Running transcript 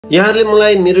यहाँहरूले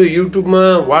मलाई मेरो युट्युबमा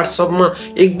व्हाट्सएपमा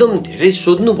एकदम धेरै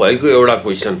सोध्नु भएको एउटा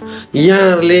क्वेशन,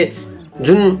 यहाँहरूले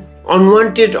जुन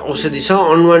अनवान्टेड औषधि छ,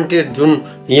 अनवान्टेड जुन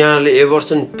यहाँहरूले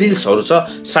एभर्सन पिल्सहरू छ,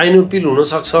 साइनोपिल हुन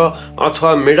सक्छ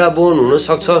अथवा मेडाबोन हुन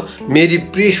सक्छ,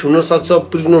 मेफिप्रिस्ट हुन सक्छ,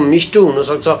 प्रिग्नोमिस्टो हुन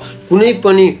सक्छ, कुनै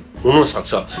पनि हुन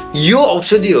सक्छ। यो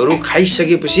औषधिहरू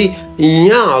खाइसकेपछि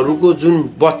यहाँहरूको जुन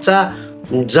बच्चा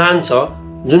जान्छ,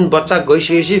 जुन बच्चा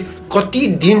गइसकेपछि कति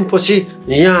दिनपछि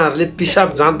यहाँहरूले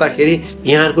पिसाब जाँदाखेरि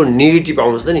यहाँहरूको नेगेटिभ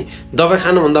आउँछ नि। दबाई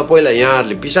खानुभन्दा पहिला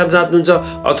यहाँहरूले पिसाब जाँच्नुहुन्छ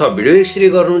अथवा भिडियो एक्सरे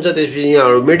गर्नुहुन्छ, त्यसपछि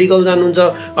यहाँहरू मेडिकल जानुहुन्छ,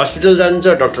 हस्पिटल जानुहुन्छ,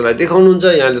 डक्टरलाई देखाउनुहुन्छ,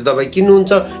 यहाँले दबाई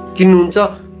किन्नुहुन्छ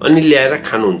अनि ल्याएर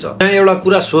खानुहुन्छ। यहाँ एउटा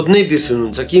कुरा सोध्नै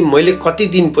बिर्सिनुहुन्छ कि मैले कति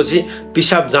दिनपछि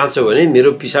पिसाब जाँच्यो भने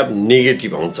मेरो पिसाब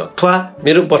नेगेटिभ आउँछ अथवा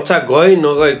मेरो बच्चा गए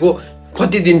नगएको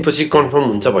कति दिनपछि कन्फर्म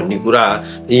हुन्छ भन्ने कुरा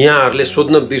यहाँहरूले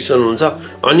सोध्न बिर्सनुहुन्छ।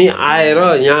 अनि आएर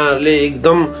यहाँहरूले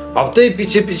एकदम हप्तै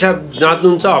पछि पिसाब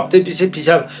जाँच्नुहुन्छ, हप्तै पछि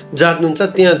पिसाब जाँच्नुहुन्छ,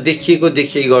 त्यहाँ देखिएको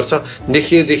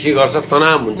गर्छ,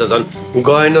 तनाव हुन्छ, झन्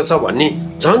गएन छ भन्ने,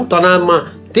 झन् तनावमा,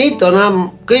 त्यही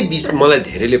तनावकै बिच मलाई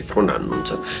धेरैले फोन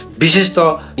हान्नुहुन्छ। विशेष त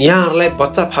यहाँहरूलाई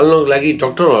बच्चा फाल्नको लागि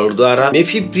डक्टरहरूद्वारा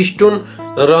मेफिप्रिस्टोन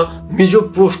र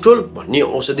मिफेप्रिस्टोन भन्ने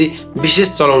औषधि विशेष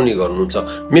चलाउने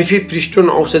गर्नुहुन्छ। मेफिप्रिस्टोन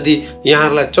औषधि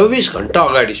यहाँहरूलाई 24 घण्टा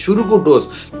अगाडि, सुरुको डोज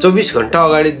 24 घण्टा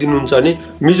अगाडि दिनुहुन्छ भने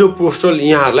मिफेप्रिस्टोन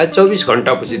यहाँहरूलाई 24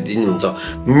 घण्टा पछि दिनुहुन्छ।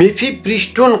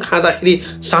 मेफिप्रिस्टोन खाँदाखेरि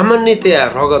सामान्यतया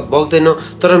रगत बग्दैन,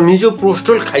 तर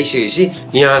मिफेप्रिस्टोन खाइसकेपछि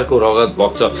यहाँहरूको रगत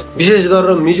बग्छ। विशेष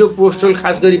गरेर मिफेप्रिस्टोन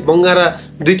खास गरी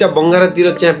दुईटा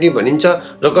बङ्गारातिर च्याप्ने भनिन्छ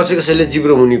र कसैले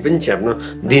जिब्रो मुनि पनि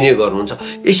च्याप्न दिने गर्नुहुन्छ।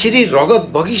 यसरी रगत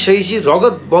बगिसकेपछि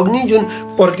रगत बग्ने जुन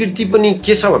प्रकृति पनि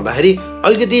के छ भन्दाखेरि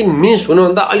अलिकति मिस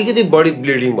हुनुभन्दा अलिकति बढी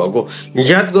ब्लिडिङ भएको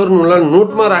याद गर्नु होला,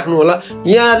 नोटमा राख्नु होला।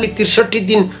 यहाँहरूले 63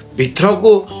 दिन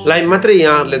भित्रको लागि मात्रै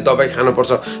यहाँहरूले दबाई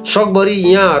खानुपर्छ। सकभरि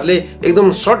यहाँहरूले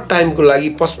एकदम सर्ट टाइमको लागि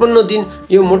 55 दिन,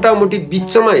 यो मोटामोटी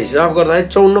बिचमा हिसाब गर्दाखेरि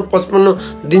 54-55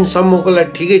 दिनसम्मको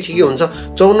लागि ठिकै हुन्छ।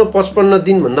 54-55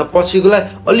 दिनभन्दा पछिकोलाई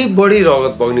अलिक बढी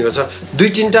रगत बग्ने गर्छ।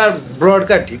 2-3टा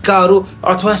ब्लडका ढिक्काहरू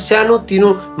अथवा सानो तिनो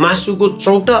मासुको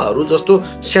चौटाहरू जस्तो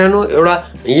सानो एउटा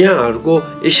यहाँहरूको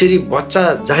यसरी बच्चा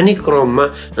जाने क्रममा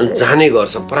जाने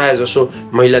गर्छ। प्रायः जसो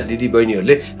महिला दिदी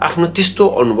बहिनीहरूले आफ्नो त्यस्तो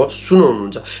अनुभव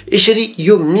सुनाउनुहुन्छ। यसरी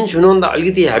यो मिन्स हुनुभन्दा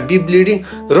अलिकति हेभी ब्लिडिङ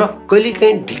र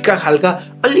कहिलेकाहीँ ढिक्का खालका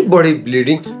अलिक बढी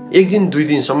ब्लिडिङ 1 दिन 2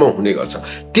 दिनसम्म हुने गर्छ।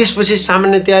 त्यसपछि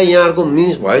सामान्यतया यहाँहरूको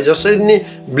मिन्स भए जसरी नै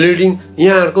ब्लिडिङ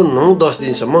यहाँहरूको 9-10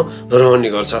 दिनसम्म रहने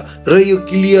गर्छ र यो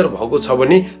क्लियर भएको छ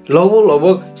भने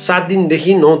लगभग 7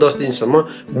 दिनदेखि 9-10 दिनसम्म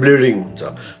ब्लिडिङ हुन्छ।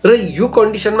 र यो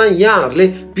कन्डिसनमा यहाँहरूले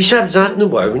पिसाब जाँच्नु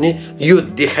भयो भने यो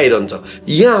देखाइरहन्छ।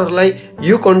 यहाँहरूलाई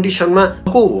यो कन्डिसनमा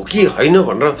हो कि होइन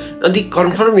भनेर यदि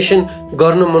कन्फर्मेसन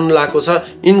गर्न मन लागेको छ,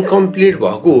 इन्कम्प्लिट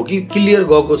भएको हो कि क्लियर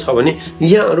गएको छ भने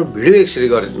यहाँहरू भिडियो एक्सरे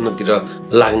गर्नतिर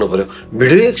लाग्नु पर्यो।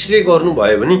 भिडियो एक्सरे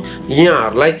गर्नुभयो भने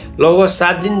यहाँहरूलाई लगभग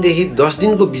 7 दिनदेखि 10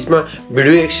 दिनको बिचमा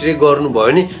भिडियो एक्सरे गर्नुभयो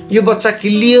भने यो बच्चा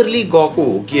क्लियरली गएको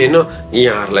हो कि होइन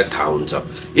यहाँहरूलाई थाहा हुन्छ।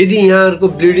 यदि यहाँहरूको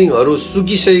ब्लिडिङहरू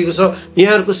सुकिसकेको छ,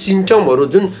 यहाँहरूको सिम्टमहरू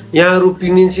जुन यहाँहरू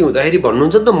प्रेग्नेन्सी हुँदाखेरि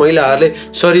भन्नुहुन्छ नि त महिलाहरूले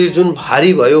शरीर जुन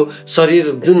भारी भयो, शरीर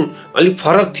जुन अलिक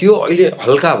फरक थियो अहिले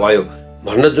हल्का भयो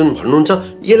भनेर जुन भन्नुहुन्छ,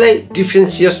 यसलाई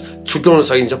डिफ्रेन्सियस छुट्याउन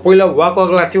सकिन्छ। पहिला वाक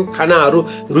लाग्थ्यो, खानाहरू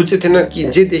रुचि थिएन कि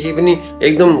जे देखे पनि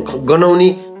एकदम गनाउने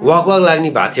वाक लाग्ने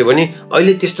भएको थियो भने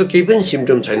अहिले त्यस्तो केही पनि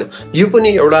सिम्टम छैन। यो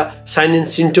पनि एउटा साइन एन्ड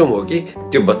सिम्टम हो कि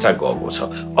त्यो बच्चा गएको छ।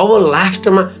 अब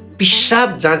लास्टमा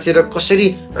पिसाब जाँचेर कसरी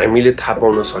हामीले थाहा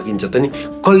पाउन सकिन्छ त नि,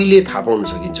 कहिले थाहा पाउन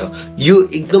सकिन्छ? यो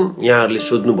एकदम यहाँहरूले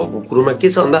सोध्नु भएको कुरोमा के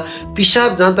छ भन्दा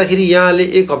पिसाब जाँदाखेरि यहाँले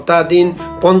 1 हप्ता दिन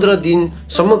 15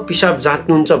 दिनसम्म पिसाब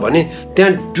जाँच्नुहुन्छ भने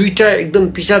त्यहाँ 2टा एकदम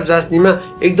पिसाब जाँच्नेमा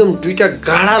एकदम 2टा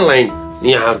गाढा लाइन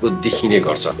यहाँहरूको देखिने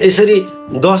गर्छ। यसरी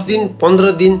 10 दिन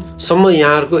 15 दिनसम्म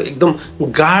यहाँहरूको एकदम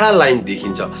गाढा लाइन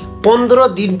देखिन्छ। 15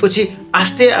 दिनपछि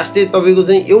आस्ते आस्ते तपाईँको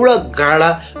चाहिँ एउटा गाढा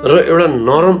र एउटा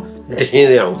नरम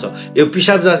देखिँदै आउँछ। यो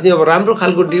पिसाब जाँच्ने अब राम्रो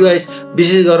खालको डिभाइस,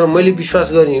 विशेष गरेर मैले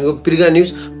विश्वास गरेको प्रिगा न्युज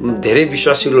धेरै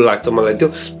विश्वासिलो लाग्छ मलाई।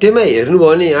 त्यसमा हेर्नुभयो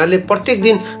भने यहाँले प्रत्येक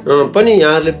दिन पनि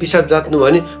यहाँहरूले पिसाब जाँच्नु भयो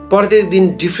भने प्रत्येक दिन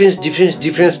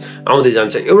डिफ्रेन्स आउँदै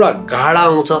जान्छ। एउटा गाढा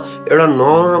आउँछ, एउटा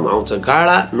नरम आउँछ,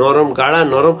 गाढा नरम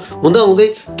हुँदै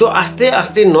त्यो आस्ते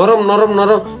आस्ते नरम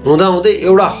हुँदै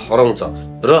एउटा हराउँछ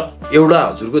र एउटा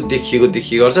हजुरको देखिएको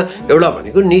गर्छ, एउटा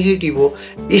भनेको नेगेटिभ हो।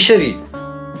 यसरी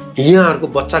यहाँहरूको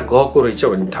बच्चा गएको रहेछ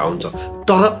भन्ने थाहा हुन्छ।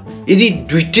 तर यदि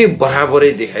 2टै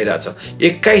बराबरै देखाइरहेछ,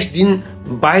 21 दिन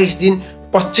 22 दिन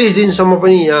 25 दिनसम्म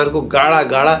पनि यहाँहरूको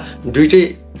गाढा 2टै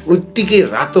उत्तिकै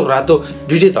रातो रातो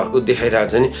दुईटै धर्को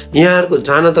देखाइरहेको छ नि यहाँहरूको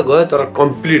जान त गयो तर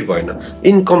कम्प्लिट भएन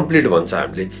इन्कम्प्लिट भन्छ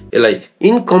हामीले यसलाई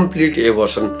इन्कम्प्लिट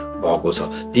एबर्सन भएको छ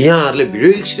यहाँहरूले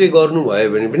भिडियो एक्सरे गर्नुभयो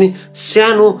भने पनि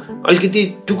सानो अलिकति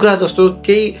टुक्रा जस्तो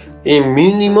केही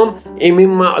मिनिमम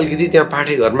एमएममा अलिकति त्यहाँ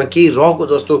पाठेघरमा केही रहेको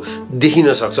जस्तो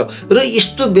देखिन सक्छ र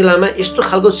यस्तो बेलामा यस्तो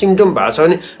खालको सिम्टम भएको छ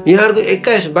भने यहाँहरूको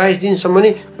 21-22 दिनसम्म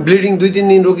नि ब्लिडिङ 2-3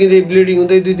 दिन रोकिँदै ब्लिडिङ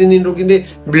हुँदै 2-3 दिन रोकिँदै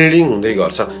ब्लिडिङ हुँदै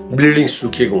गर्छ ब्लिडिङ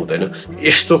सुकेको हुँदैन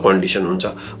यस्तो कन्डिसन हुन्छ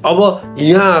अब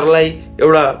यहाँहरूलाई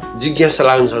एउटा जिज्ञासा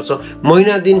लाग्न सक्छ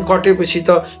महिना दिन कटेपछि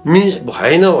त मिन्स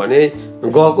भएन भने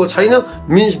गएको छैन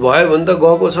मिन्स भयो भने त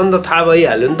गएको छ नि त थाहा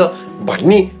भइहाल्यो नि त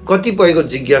भन्ने कतिपयको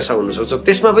जिज्ञासा हुनसक्छ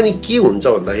त्यसमा पनि के हुन्छ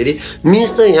भन्दाखेरि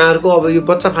मिन्स त यहाँहरूको अब यो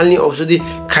बच्चा फाल्ने औषधि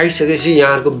खाइसकेपछि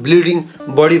यहाँहरूको ब्लिडिङ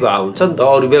बढी भएको हुन्छ नि त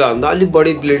अरू बेलाभन्दा अलिक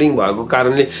बढी ब्लिडिङ भएको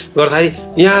कारणले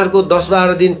गर्दाखेरि यहाँहरूको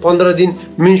 10-12 दिन 15 दिन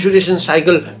मेन्सुरेसन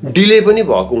साइकल डिले पनि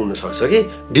भएको हुनसक्छ कि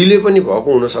डिले पनि भएको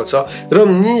हुनसक्छ र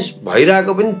मिन्स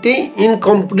भइरहेको पनि त्यही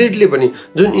इन्कम्प्लिटले पनि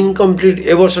जुन इन्कम्प्लिट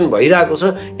एबर्सन भइरहेको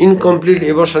छ इन्कम्प्लिट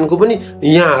एबर्सनको पनि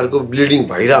यहाँहरूको ब्लिडिङ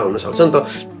भइरहेको हुनसक्छ नि त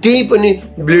त्यही पनि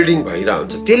ब्लिडिङ भइरहेको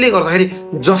हुन्छ त्यसले गर्दाखेरि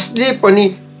जसले पनि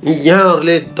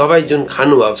यहाँहरूले दबाई जुन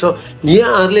खानुभएको छ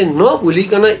यहाँहरूले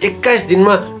नभुलिकन 21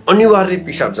 दिनमा अनिवार्य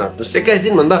पिसाब जाँच्नुहोस् 21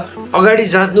 दिनभन्दा अगाडि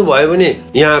जाँच्नु भयो भने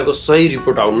यहाँहरूको सही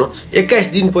रिपोर्ट आउन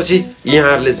 21 दिनपछि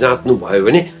यहाँहरूले जाँच्नु भयो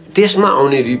भने त्यसमा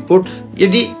आउने रिपोर्ट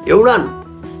यदि एउटा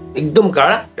एकदम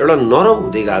गाढा एउटा नरम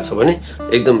हुँदै गएको छ भने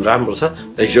एकदम राम्रो छ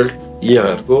रिजल्ट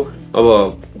यहाँहरूको अब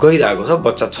गइरहेको छ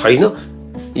बच्चा छैन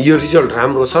यो रिजल्ट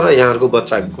राम्रो छ र यहाँहरूको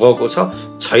बच्चा गएको छ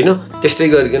छैन त्यस्तै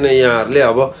गरिकन यहाँहरूले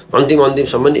अब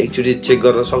अन्तिमसम्म एकचोटि चेक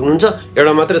गर्न सक्नुहुन्छ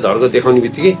एउटा मात्रै धर्को देखाउने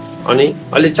बित्तिकै अनि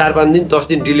अलि 4-5 दिन 10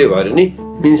 दिन डिले भयो नि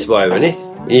मिन्स भयो भने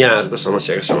यहाँहरूको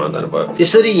समस्याको समाधान भयो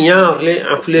यसरी यहाँहरूले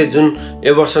आफूले जुन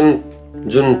एबर्सन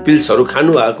जुन पिल्सहरू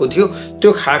खानु भएको थियो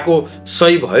त्यो खाएको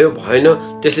सही भयो भएन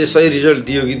त्यसले सही रिजल्ट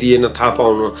दियो कि दिएन थाहा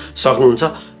पाउन सक्नुहुन्छ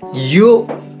यो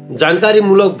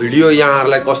जानकारीमूलक भिडियो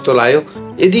यहाँहरूलाई कस्तो लाग्यो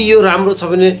यदि यो राम्रो छ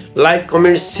भने लाइक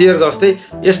कमेन्ट शेयर गर्दै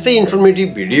यस्तै इन्फर्मेटिभ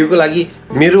भिडियोको लागि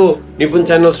मेरो निपुण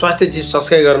च्यानल स्वास्थ्य टिप्स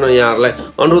सब्स्क्राइब गर्न यहाँहरूलाई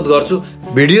अनुरोध गर्छु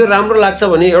भिडियो राम्रो लाग्छ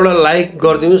भने एउटा लाइक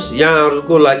गरिदिनुस्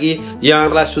यहाँहरूको लागि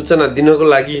यहाँहरूलाई सूचना दिनको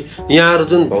लागि यहाँहरू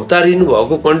जुन भौतारिनु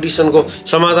भएको कन्डिसनको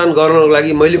समाधान गर्नको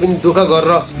लागि मैले पनि दुःख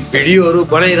गरेर भिडियोहरू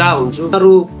बनाइरहेको हुन्छु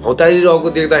यहाँहरू भौतारिरहेको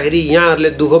देख्दाखेरि यहाँहरूले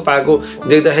दुःख पाएको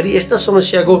देख्दाखेरि यस्ता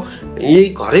समस्याको यही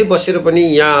घरै बसेर पनि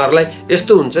यहाँहरूलाई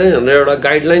यस्तो हुन्छ भनेर एउटा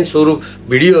गाइडलाइन स्वरूप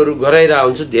भिडियोहरू गराइरहेको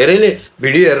हुन्छु धेरैले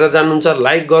भिडियो हेरेर जान्नुहुन्छ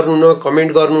लाइक गर्नु न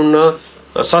कमेन्ट गर्नु न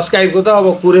सब्स्क्राइबको त अब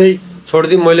कुरै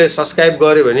छोडिदिउँ मैले सब्स्क्राइब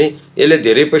गरेँ भने यसले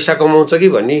धेरै पैसा कमाउँछ कि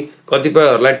भन्ने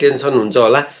कतिपयहरूलाई टेन्सन हुन्छ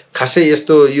होला खासै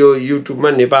यस्तो यो युट्युबमा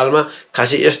नेपालमा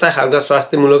खासै यस्ता खालका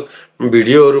स्वास्थ्यमूलक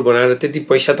भिडियोहरू बनाएर त्यति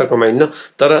पैसा त कमाइन्न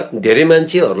तर धेरै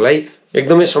मान्छेहरूलाई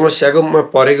एकदमै समस्याकोमा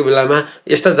परेको बेलामा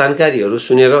यस्ता जानकारीहरू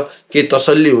सुनेर के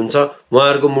तसल्ली हुन्छ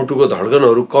उहाँहरूको मुटुको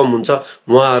धड्कनहरू कम हुन्छ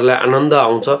उहाँहरूलाई आनन्द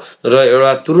आउँछ र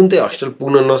एउटा तुरुन्तै हस्पिटल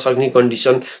पुग्न नसक्ने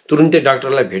कन्डिसन तुरुन्तै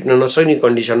डाक्टरलाई भेट्न नसक्ने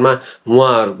कन्डिसनमा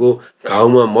उहाँहरूको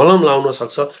घाउमा मलम लाउन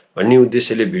सक्छ भन्ने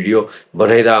उद्देश्यले भिडियो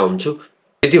बनाइरहेको हुन्छु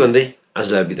यति भन्दै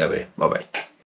आजलाई बिदा भए बाइ